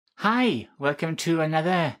Hi, welcome to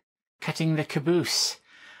another Cutting the Caboose,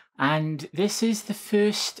 and this is the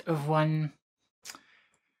first of a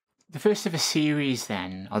series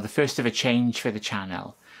then, or the first of a change for the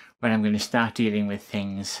channel, when I'm going to start dealing with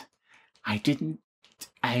things I've been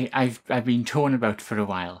torn about for a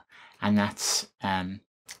while, and that's the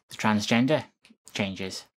transgender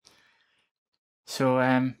changes. So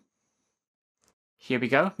here we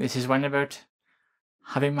go. This is one about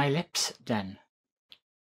having my lips done.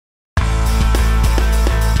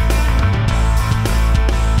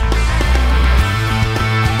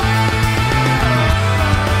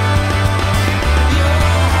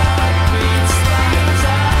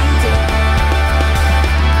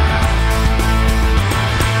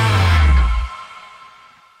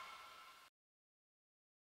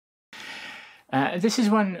 This is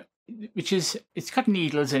one which it's got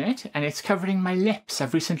needles in it and it's covering my lips.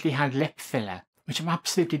 I've recently had lip filler, which I'm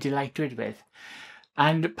absolutely delighted with.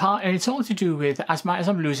 And it's all to do with, as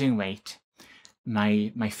I'm losing weight,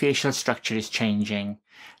 my facial structure is changing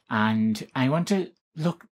and I want to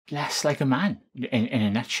look less like a man in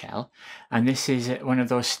a nutshell. And this is one of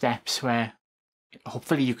those steps where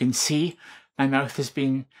hopefully you can see my mouth has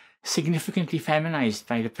been significantly feminized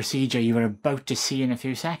by the procedure you are about to see in a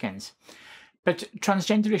few seconds. But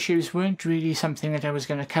transgender issues weren't really something that I was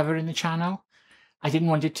going to cover in the channel. I didn't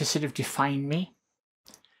want it to sort of define me.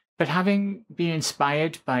 But having been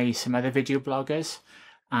inspired by some other video bloggers,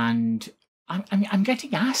 and I'm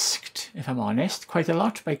getting asked, if I'm honest, quite a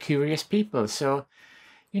lot by curious people. So,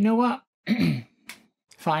 you know what?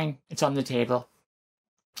 Fine, it's on the table.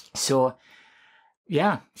 So,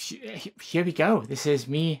 yeah, here we go. This is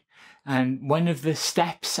me, and one of the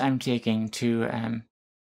steps I'm taking to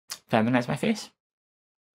feminize my face.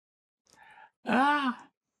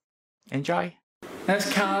 Enjoy. That's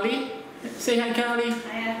Carly. Say hi, Carly.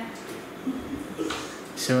 Hiya.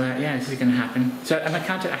 So yeah, this is going to happen. So I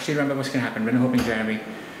can't actually remember what's going to happen, but I'm hoping Jeremy,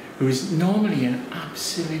 who is normally an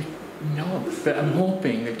absolute knob, but I'm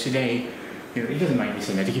hoping that today, you know, he doesn't mind me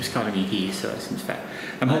saying that. He keeps calling me he, so it seems fair.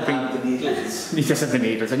 I'm hoping the needles. He does have the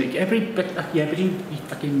needles, and but he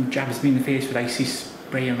fucking jabs me in the face with icy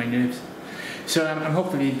spray on my nerves. So I'm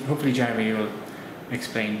hopefully Jeremy will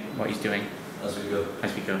explain what he's doing As we go.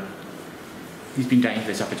 as we go. He's been dying for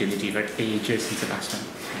this opportunity for ages since the last one.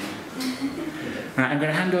 Right, I'm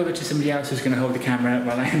going to hand over to somebody else who's going to hold the camera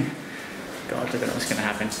while I'm... God, I don't know what's going to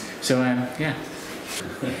happen. So yeah.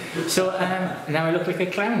 So now I look like a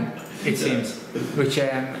clown, it seems, which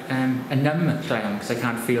a numb clown because I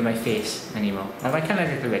can't feel my face anymore. Well, I kind of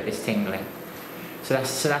a little bit, it's tingling. So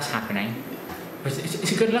that's happening. But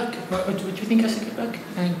it's a good look. What do you think that's a good look?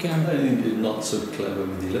 I think you're not so clever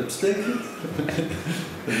with the lipstick.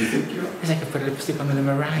 What do you think you are? It's like I put lipstick on with a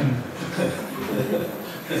meringue.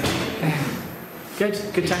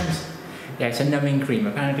 Good times. Yeah, it's a numbing cream.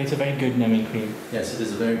 Apparently it's a very good numbing cream. Yes, it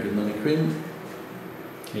is a very good numbing cream.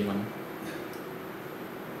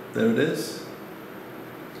 There it is.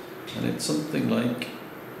 And it's something like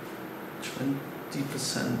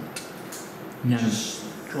 20% Numb.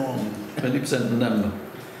 strong. 20% numb.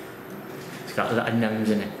 It's got a lot of nums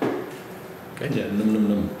in it. Good. Yeah,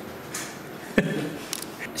 num.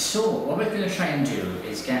 So what we're going to try and do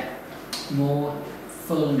is get more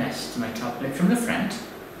fullness to my top lip from the front.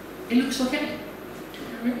 It looks okay.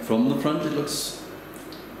 From the front it looks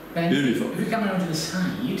Then beautiful. If we come around to the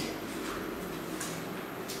side,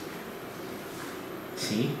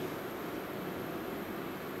 see?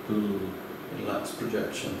 Ooh. It lacks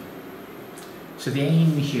projection. So the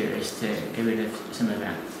aim here is to get rid of some of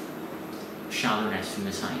that shallowness from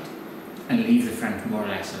the side and leave the front more or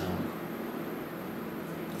less alone.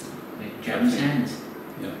 Jeremy's hands.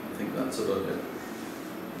 Yeah, I think that's about it.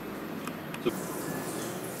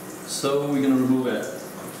 So we're going to remove it.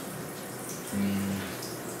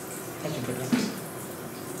 That's a good look.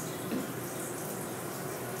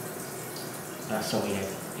 That's so weird.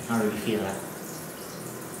 I can't really feel that.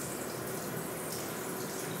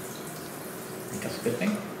 I think that's a good thing.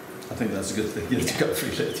 I think that's a good thing. You have to go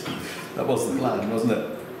through it. That was the plan, wasn't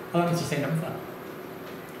it? How long did you stay numb for?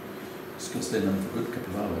 It's going to stay numb for a good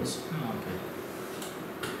couple of hours. Oh,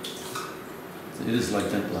 good. It is like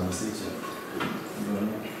dental anesthesia.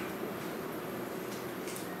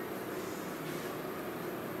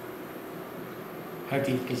 How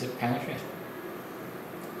deep is it penetrate?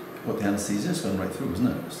 What, the anesthesia is going right through, isn't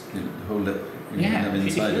it? Just, you hold it Yeah, them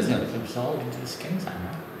inside, isn't it? It's absorbed into the skin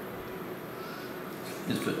somehow.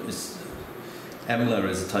 It's Emila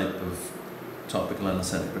is a type of topical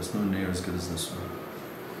anaesthetic, but it's nowhere near as good as this one.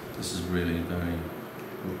 This is really very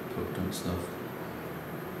potent stuff.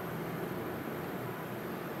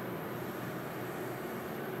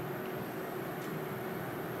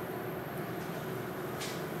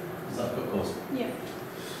 of course. Yeah.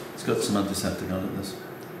 It's got some antiseptic on it, this.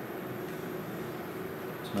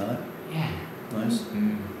 Smell it? Yeah. Nice.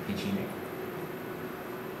 Hygienic.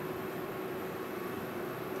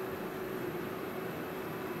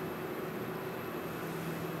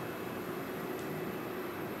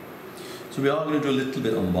 So we are going to do a little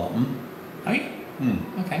bit on the bottom. Are you?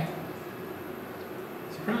 Okay.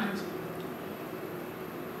 Surprise.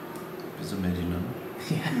 Because I made you know.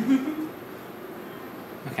 Yeah.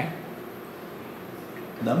 Okay.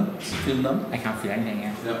 Numb? Does it feel numb? I can't feel anything,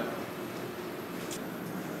 yeah. Yeah.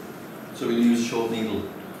 So we're going to use a short needle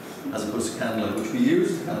as opposed to cannula, which we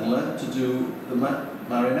used cannula to do the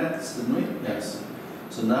marionettes, didn't we? Yes.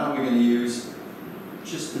 So now we're going to use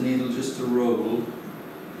just the needle just to roll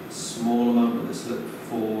a small amount of this lip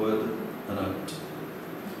forward and out.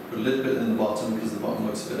 Put a little bit in the bottom because the bottom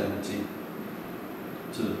looks a bit empty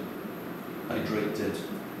to hydrate it.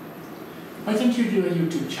 Why don't you do a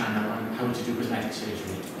YouTube channel on how to do cosmetic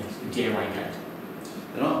surgery? Like DIY guide.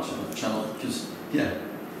 There aren't a channel because, yeah,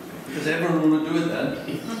 because everyone will do it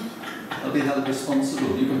then. I'll be held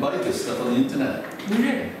responsible. You can buy this stuff on the internet.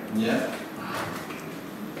 Really? Yeah.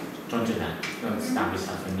 Don't do that. Don't stab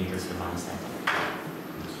yourself with needles for miles then.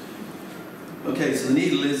 Okay, so the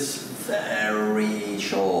needle is very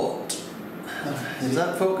short. Is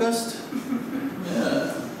that focused?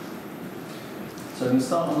 Yeah. So I'm going to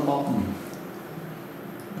start on the bottom.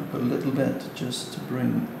 I'll put a little bit just to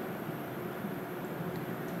bring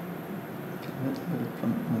a little bit of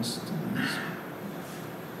plumpness to these.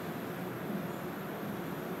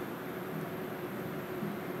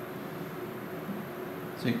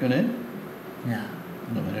 Is it going in? Yeah.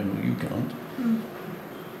 No, I know you can't.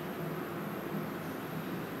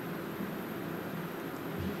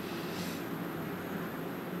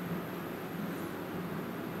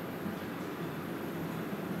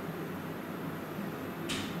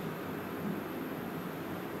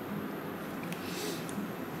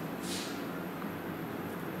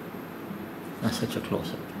 That's such a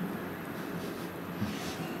close-up.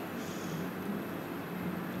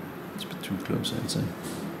 It's a bit too close, I'd say.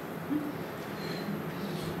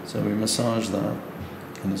 So we massage that,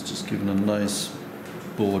 and it's just given a nice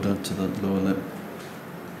border to the lower lip.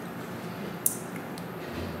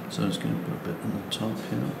 So I'm just going to put a bit on the top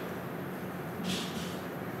here.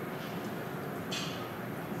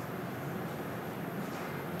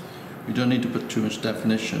 You don't need to put too much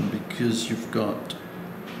definition because you've got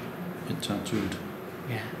it tattooed.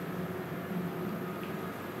 Yeah.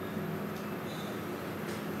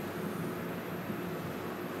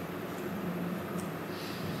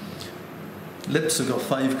 Lips have got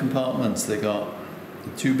 5 compartments. They got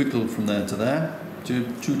a tubercle from there to there, two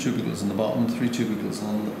tubercles on the bottom, 3 tubercles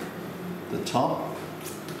on the top.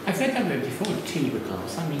 I've read that word before,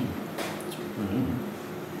 tubercles. I mean,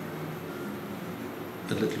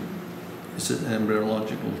 A little. It's an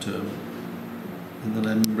embryological term. In an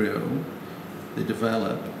embryo, they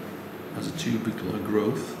develop as a tubercle, a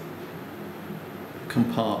growth,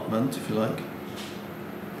 compartment, if you like.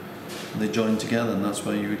 And they join together, and that's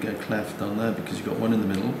why you would get a cleft down there, because you've got one in the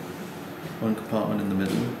middle, one compartment in the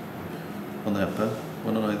middle, on the upper,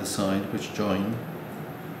 one on either side, which join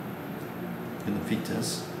in the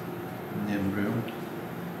fetus, in the embryo.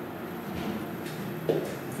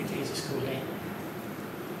 every day is a school day.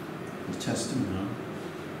 The testing now.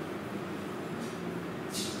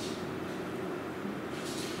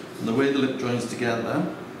 And the way the lip joins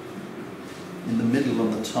together, in the middle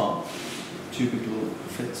on the top, tubercle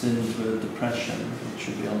fits into a depression, which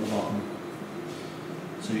should be on the bottom.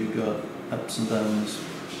 So you've got ups and downs,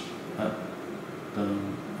 up,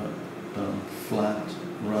 down, flat,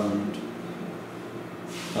 round,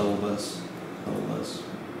 bulbous, bulbous.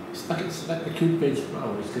 It's like the Cupid's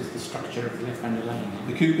bow, is because the structure of the lip underlying it.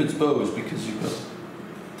 The Cupid's bow is because you've got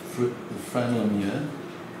the frenulum here,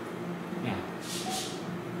 Yeah.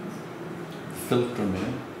 philtrum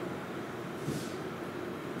here,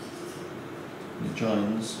 and it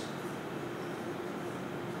joins.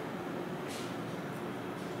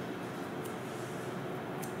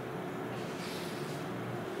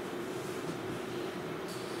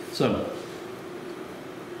 So,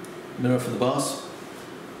 mirror for the boss.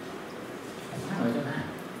 Wow, look at that.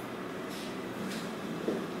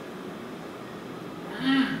 I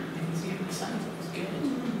can see every side. It's good.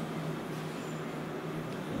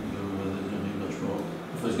 There's don't need much more.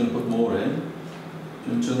 If I was going to put more in, do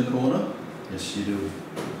you want to turn the corner? Yes, you do.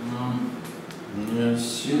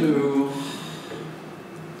 Yes, you do.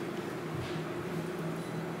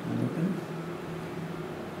 Okay.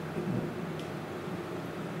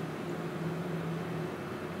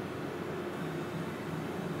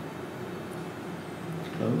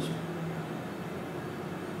 Close.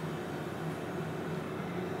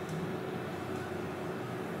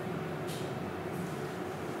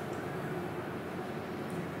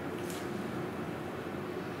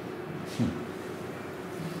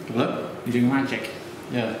 Look. You're doing magic.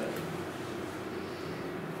 Yeah.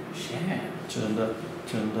 Shit. Turned up,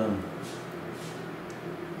 turned down.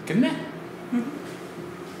 Good it?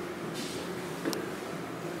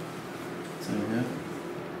 So yeah.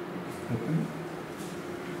 Open.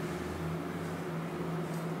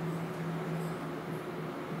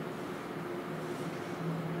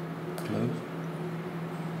 Close.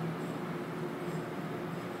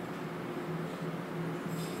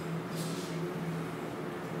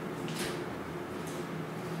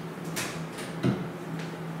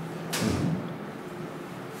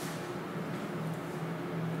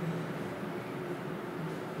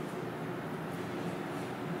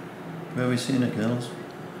 Where are we seeing it, girls?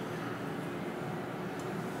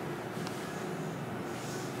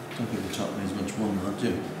 Don't think the top needs much more than that, do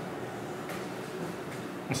you?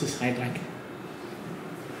 What's the side like?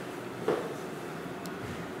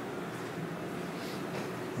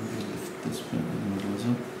 Maybe lift this bit in the middle as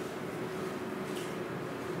well.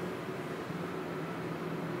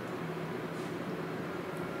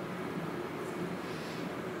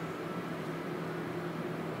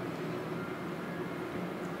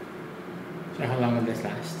 So how long will this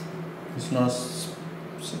last? This lasts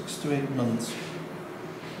 6 to 8 months.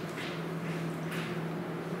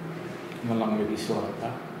 How long will you be sore like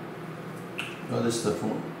that? Well, this stuff,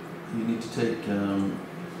 you need to take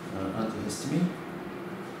antihistamine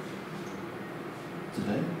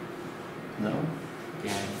today. No?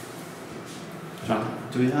 Yeah.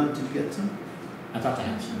 Do we have to get some? I thought I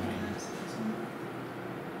had some right now.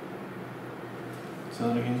 Say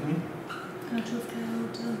that again to me? Out of the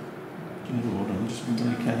Hold on, just go to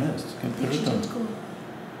the chemist. Can put it on.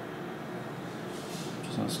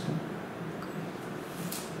 Just ask him.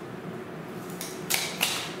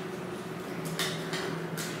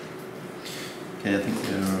 Okay, I think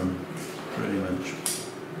they're pretty much.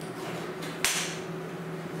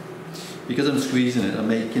 Because I'm squeezing it, I'm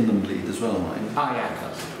making them bleed as well, right? Oh yeah, of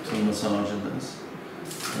course. So I'm massaging this.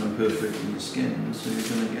 And I'm perfecting the skin, so you're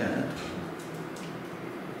going to get.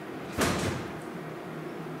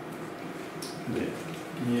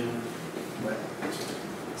 Yeah. Wet.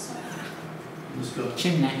 Just go.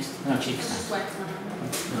 Chin next. No, cheeks next. Sweat now.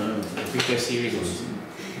 No. We go serious.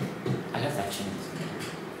 I love that chin.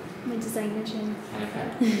 My designer chin. I love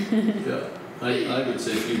that. Yeah. I would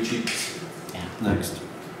say a few cheeks. Yeah. Next.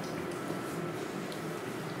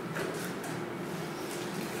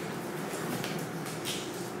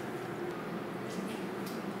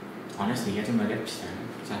 Honestly, getting my lips done,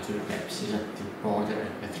 tattoo lips, is at the border,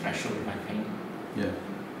 at the threshold of my pain. Yeah.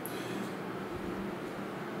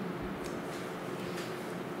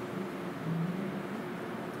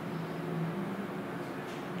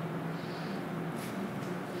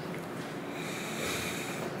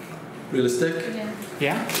 Realistic? Yeah.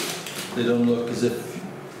 Yeah? They don't look as if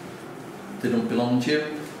they don't belong to you.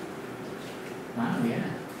 Wow, yeah.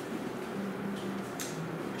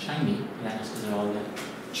 Shiny, yeah, that's because they're all there.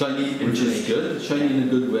 Shiny, which is good. Shiny in a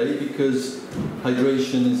good way because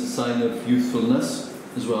hydration is a sign of youthfulness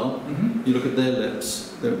as well. Mm-hmm. You look at their lips,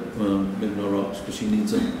 they're, well, maybe not rocks because she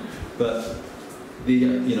needs them, but the,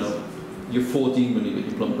 you know, you're 14 when you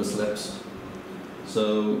get your plumpest lips.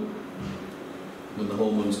 So when the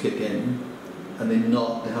hormones kick in, and they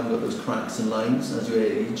haven't got those cracks and lines as you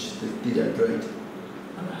age, they dehydrate.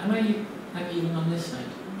 Am I even on this side?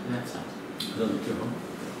 To that side? I don't think you're wrong.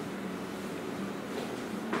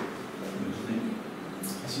 I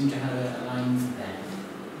seem to have a line there.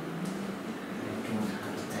 I don't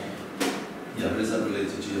have it there. Yeah, but is that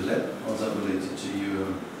related to your lip, or is that related to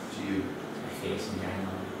you? My face in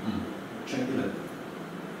general. Check your lip.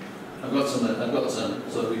 I've got some,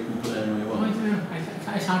 so we can put it anywhere you Oh, I want. don't know.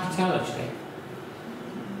 It's hard to tell actually.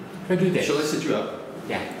 Can I do this? Shall I sit you up?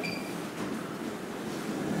 Yeah.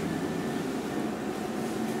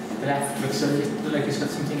 The left looks like it's got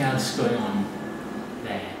something else going on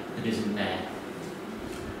there that isn't there.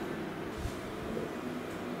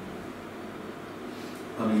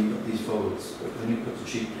 I mean, you've got these folds, but when you put the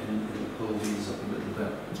cheek in, it'll pull these up a little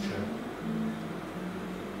bit. That's true.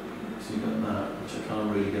 So you've got that, which I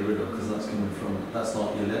can't really get rid of because that's coming from, that's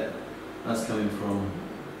not your lip, that's coming from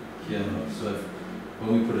here. So if,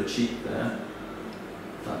 when we put a cheek there,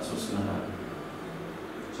 that's what's going to happen.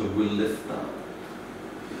 So we'll lift that.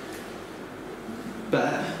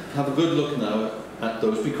 But have a good look now at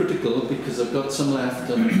those. Be critical because I've got some left.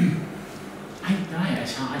 And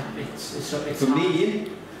It's hard. It's for hard.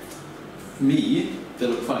 me, they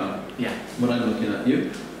look fine. Yeah. When I'm looking at you,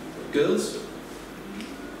 girls.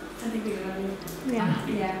 I think we're going. Yeah.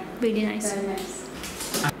 Yeah. Really nice. Very nice.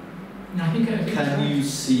 No, I think Can you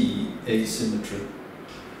see asymmetry?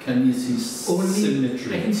 Can you see Only,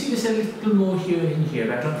 symmetry? I can see there's a little more here and here,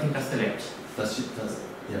 but I don't think that's the lips. That's it,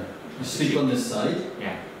 yeah. You sleep on this side,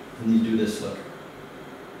 Yeah. and you do this, look.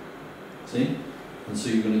 See? And so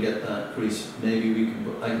you're going to get that crease. Maybe we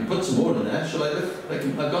can I can put some more in there. Shall I lift?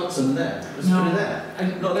 I've got some there. Let's put it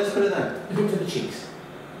there. No, let's put it there. Go to the cheeks.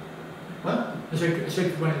 What? It's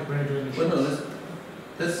right when I'm doing the cheeks. Well, no,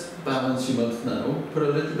 let's balance your mouth now. Put a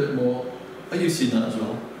little bit more. Oh, you've seen that as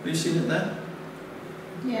well. Have you seen it there?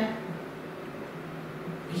 Yeah.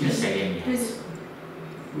 You're saying Who's yes. it?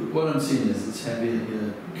 What I'm seeing is it's heavier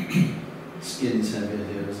here. Skin's heavier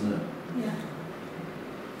here, isn't it? Yeah.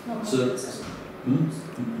 Not So- much, is it?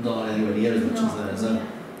 Not anywhere near as much as No, that, is it? yeah.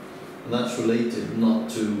 And that's related not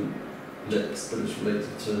to lips, but it's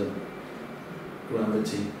related to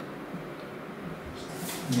gravity.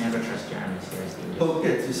 Never trust your anesthesia. Poke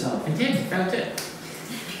it yourself. I did, felt it.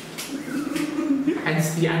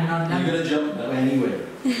 Hence the unknown You're number. going to jump now anyway,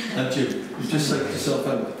 aren't you? You've just psyched yourself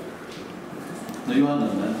out. No, you aren't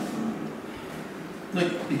now, man. No,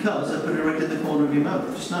 because I put it right in the corner of your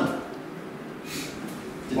mouth just now.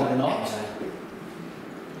 Did I not?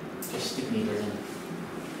 Just stick needles in.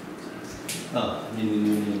 Oh,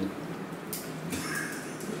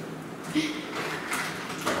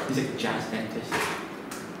 He's like a jazz dentist.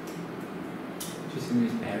 Just gonna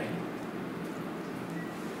use Barry.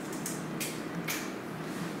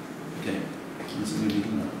 Okay, it's a new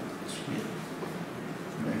needle now. It's great.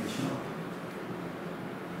 Very sharp.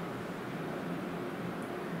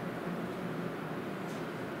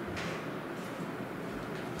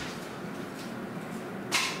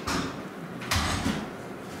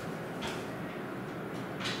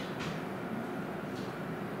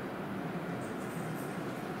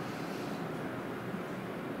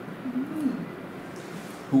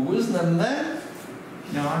 Who was them there?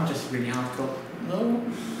 No, I'm just really hardcore. No,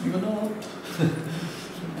 you're not.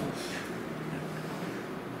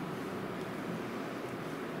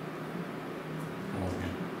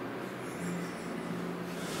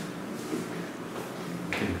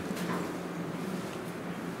 Okay.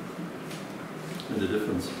 And the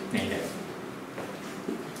difference. Made it.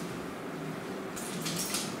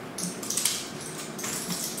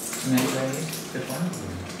 And then ready? Good one.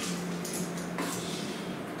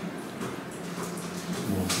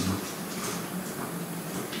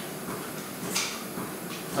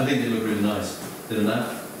 I think they look really nice. They're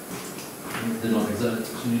not. They're not exaggerated.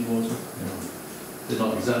 You need water. They're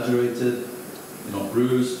not exaggerated. They're not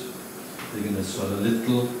bruised. They're going to swell a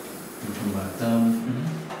little and come back down.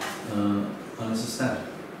 And it's a step.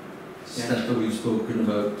 Step that we've spoken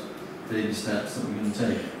about. Baby steps that we're going to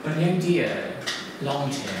take. But the idea,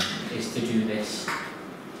 long term, is to do this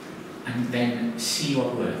and then see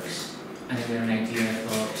what works, and then get an idea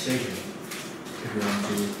for surgery. If we want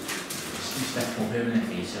to do stuff more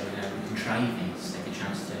permanently, so we can try things, take a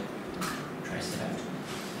chance to try stuff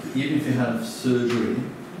out. Even if you have surgery,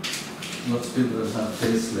 lots of people that have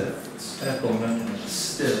facelifts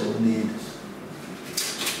still need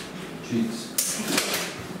cheeks.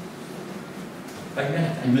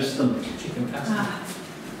 I missed them. Chicken plastic.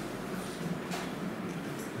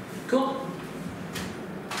 Cool.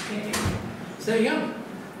 Okay. So there you go.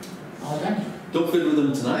 All done. Don't fiddle with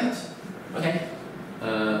them tonight. Okay.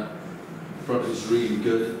 Product is really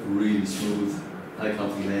good, really smooth. I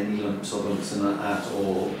can't feel any lumps or bumps in that at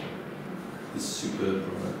all. It's a superb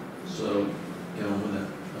product. So get on with it.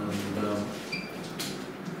 And,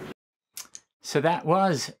 so that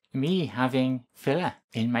was me having filler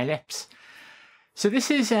in my lips. So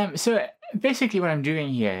this is so basically what I'm doing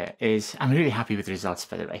here is I'm really happy with the results,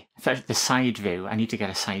 by the way. The side view, I need to get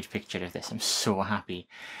a side picture of this. I'm so happy.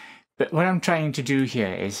 But what I'm trying to do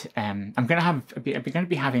here is I'm going to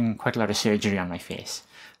be having quite a lot of surgery on my face.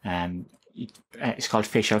 It's called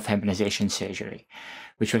facial feminization surgery,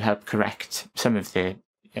 which will help correct some of the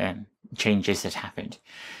changes that happened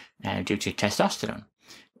due to testosterone.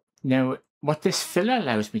 Now, what this filler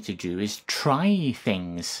allows me to do is try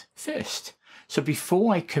things first. So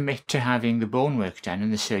before I commit to having the bone work done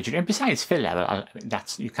and the surgery, and besides filler,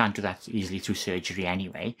 you can't do that easily through surgery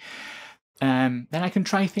anyway, then I can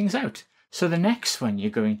try things out. So the next one you're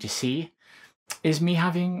going to see is me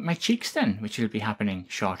having my cheeks done, which will be happening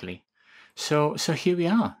shortly. So here we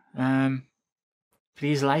are.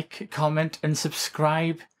 Please like, comment and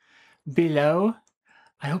subscribe below.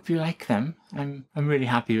 I hope you like them. I'm really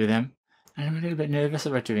happy with them. And I'm a little bit nervous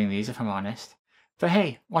about doing these, if I'm honest. But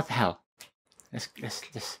hey, what the hell? Let's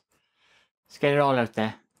get it all out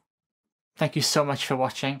there. Thank you so much for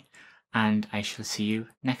watching, and I shall see you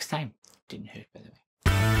next time. Didn't hurt, by the way.